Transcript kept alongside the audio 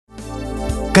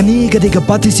Kani gadega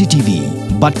Batisi TV,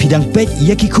 bat pidang pet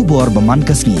yaki kubor baman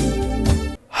kasni.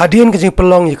 Hadian kejing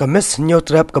pelong yaka mes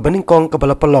Hynniewtrep ke beningkong ke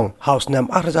bala pelong house nam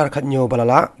ahrajar khat nyo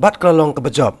balala bat kelalong ke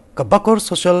bejob ke Bakur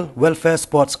Social Welfare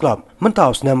Sports Club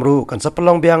mentaus nam ru kan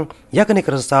sepelong biang yakani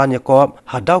keresan yakop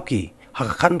hadauki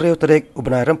hakakan riu terik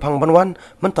ubnai rempang banwan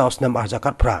mentaus nam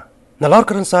ahjakat pra nalor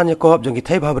keresan yakop jong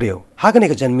githai babriu hakani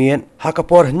ke janmien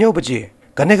hakapor Hynniew beji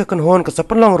kane ke kenhon ke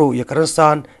sepelong ru ya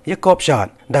keresan yakop shat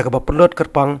da ke bapelot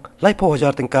kerpang lai po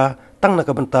hajar tingka tang na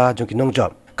ke benta jong kinong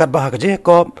job kat bah ke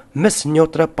Jacob mes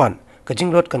Hynniewtrep pan ke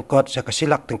jinglot kan kot sa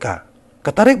kasilak tingka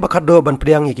katarik bakado ban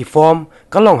priang yiki form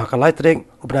kalong hakalai trik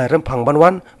ubnai rempang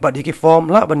banwan bat yiki form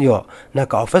la banyo na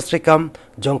ka office rekam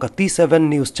jong ka T7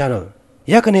 News Channel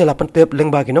ya kane la pentep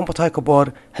lengba kinong pothai kobor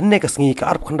henne ka sngi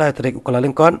ka arp khandai trik ukala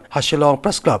lengkon Hasilong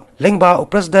Press Club lengba u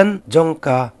president jong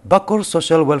ka Bakur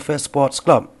Social Welfare Sports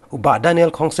Club uba Daniel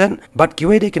Khongsen bat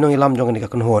kiwede kinong ilam jong ni ka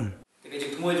kunhon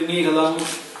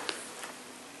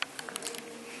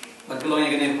Pynlong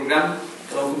yang kena program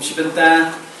kalau kumsi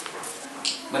benta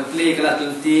menteri kalau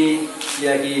tunti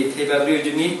lagi tiba beliau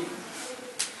juni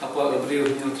apa beliau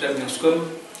Hynniewtrep yang skon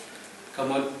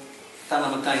kamu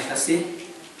tanah mentah kasih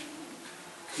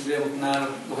beliau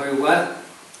benar bahaya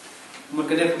mud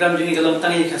kena program juni kalau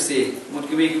mentah kasih mud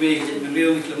kiwi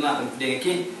beliau itu nak penting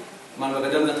ki malu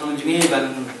kadang datang juni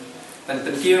ban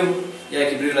pentiu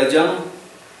ya ki beliau lajang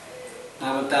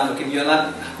nah mentah mungkin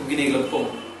jalan aku gini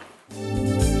lempung